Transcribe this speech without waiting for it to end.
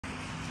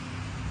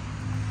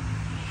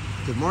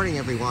Good morning,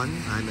 everyone.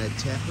 I'm Ed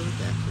Tapper,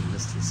 back from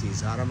Mr.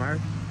 C's Auto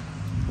Mart.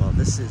 Well,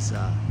 this is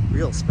a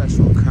real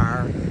special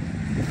car.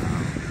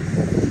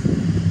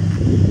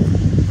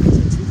 It's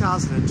a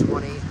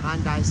 2020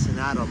 Hyundai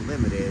Sonata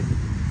Limited.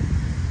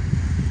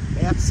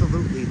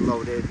 Absolutely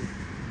loaded.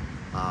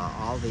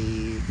 All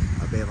the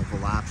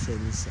available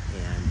options,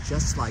 and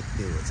just like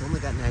new. It's only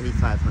got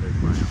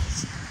 9,500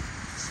 miles.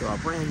 So a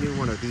brand new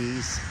one of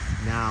these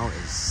now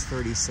is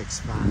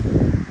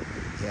 $36,500.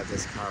 You have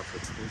this car for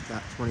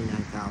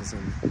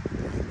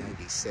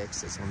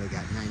 $29,996. It's only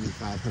got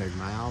 9,500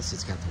 miles.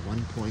 It's got the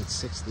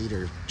 1.6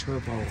 liter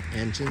turbo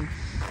engine,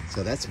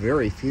 so that's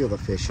very fuel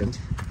efficient.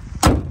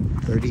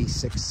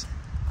 36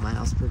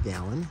 miles per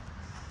gallon.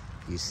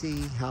 You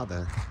see how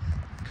the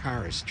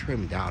car is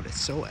trimmed out. It's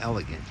so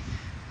elegant.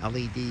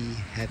 LED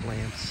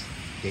headlamps,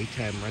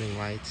 daytime running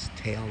lights,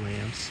 tail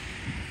lamps.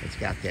 It's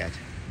got that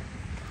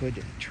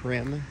hood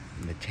trim,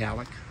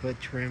 metallic hood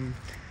trim,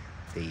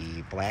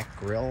 the black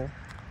grille,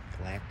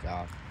 black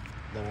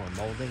lower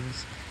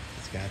moldings.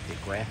 It's got the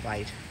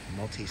graphite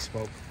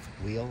multi-spoke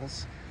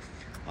wheels.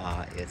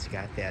 It's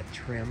got that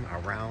trim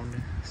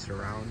around,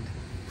 surround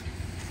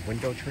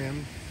window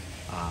trim,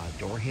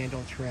 door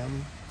handle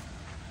trim.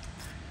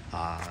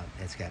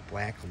 It's got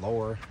black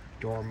lower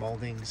door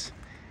moldings.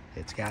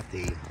 It's got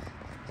the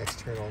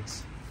external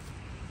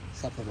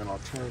supplemental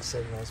turn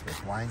signals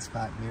with blind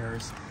spot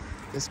mirrors.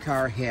 This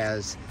car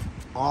has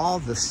all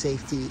the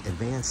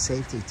advanced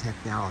safety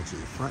technology,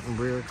 front and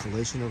rear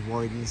collision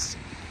avoidance,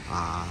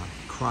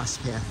 cross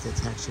path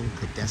detection,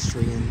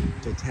 pedestrian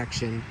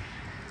detection.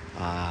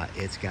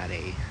 It's got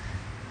a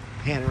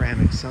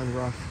panoramic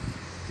sunroof.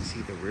 You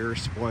see the rear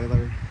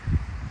spoiler.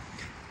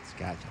 It's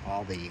got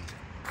all the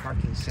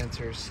parking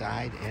sensors,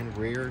 side and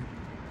rear.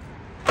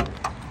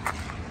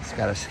 It's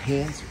got a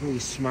hands-free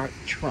smart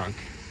trunk.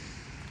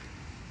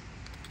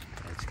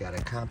 It's got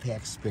a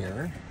compact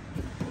spare.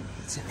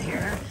 It's in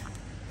here.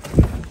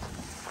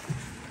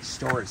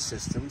 Storage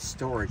system,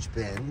 storage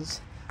bins,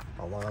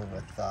 along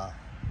with the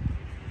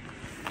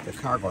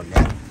cargo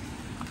net.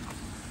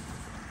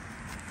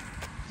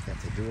 It's got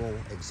the dual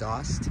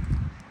exhaust.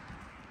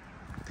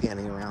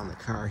 Panning around the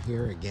car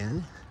here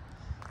again.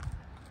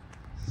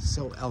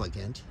 So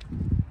elegant.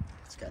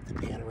 It's got the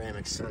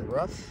panoramic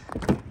sunroof.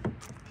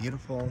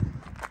 Beautiful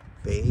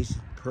beige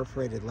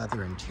perforated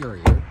leather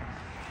interior.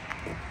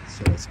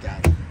 So it's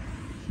got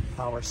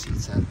power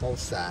seats on both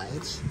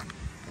sides,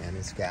 and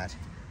it's got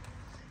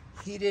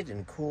heated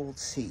and cooled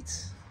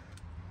seats.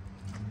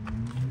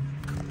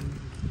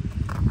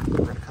 We're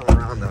going to come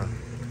around the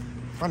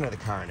front of the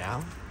car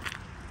now.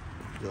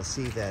 You'll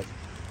see that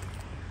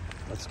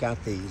it's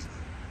got the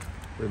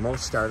remote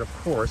start, of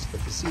course,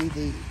 but you see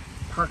the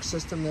park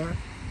system there?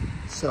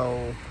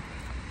 So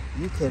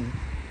you can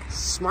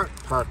smart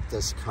park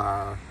this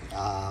car.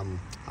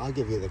 I'll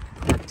give you the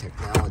correct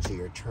technology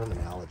or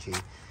terminology,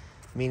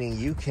 meaning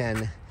you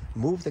can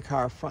move the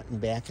car front and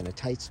back in a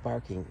tight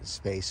parking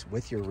space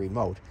with your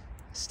remote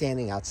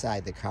standing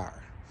outside the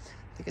car.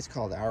 I think it's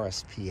called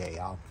RSPA.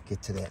 I'll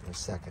get to that in a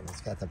second. It's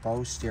got the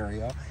BOSE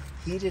Stereo,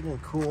 heated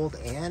and cooled,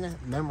 and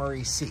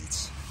memory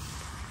seats.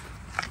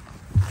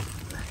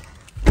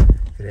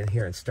 Get in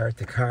here and start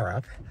the car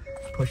up.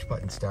 Push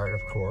button start,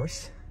 of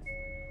course.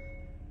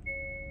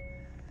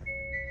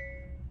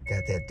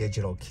 Got that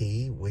digital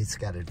key. It's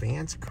got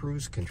advanced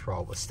cruise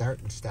control with start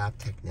and stop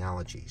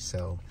technology,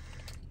 so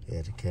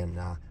it can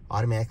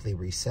automatically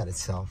reset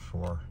itself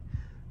for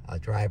a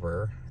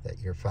driver that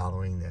you're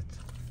following that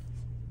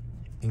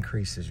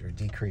increases or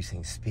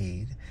decreasing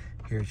speed.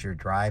 Here's your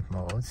drive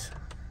modes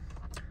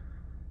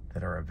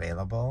that are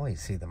available. You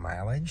see the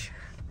mileage.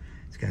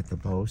 It's got the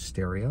BOSE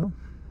Stereo.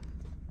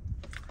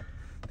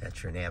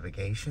 That's your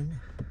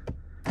navigation.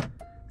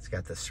 It's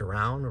got the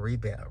surround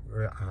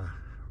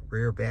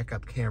rear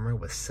backup camera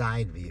with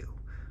side view.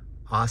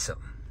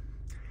 Awesome.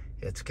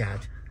 It's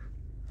got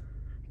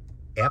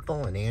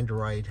Apple and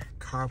Android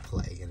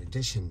CarPlay in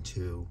addition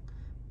to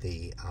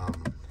the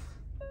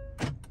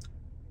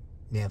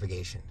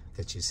navigation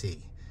that you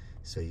see.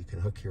 So you can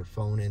hook your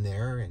phone in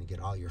there and get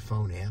all your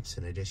phone apps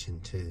in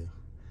addition to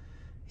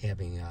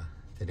having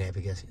the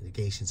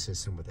navigation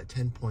system with a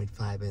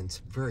 10.5-inch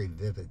very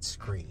vivid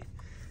screen.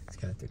 It's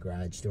got the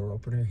garage door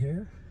opener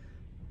here.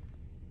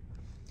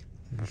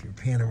 There's your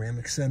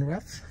panoramic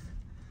sunroof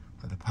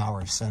with a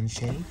power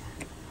sunshade.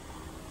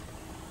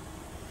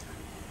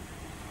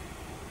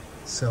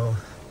 So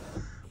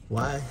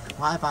why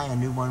buy a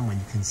new one when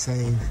you can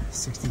save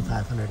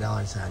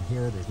 $6,500 on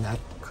here? There's not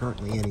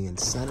currently any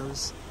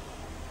incentives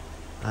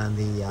on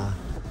the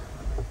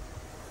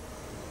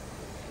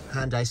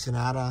Hyundai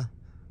Sonata.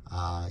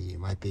 You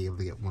might be able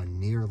to get one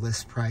near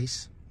list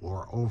price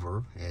or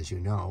over, as you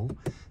know.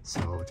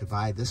 So to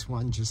buy this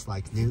one just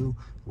like new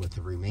with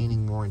the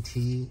remaining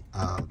warranty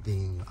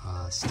being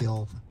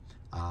still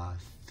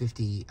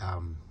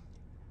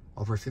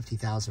over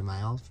 50,000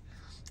 miles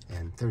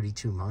and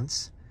 32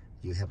 months,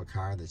 you have a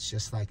car that's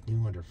just like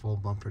new under full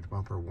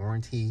bumper-to-bumper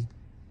warranty.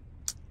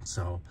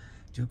 So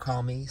do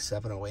call me,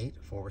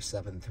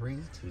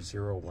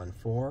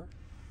 708-473-2014.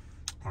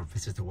 or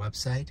visit the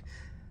website,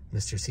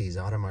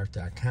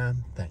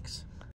 mrcsautomart.com. Thanks.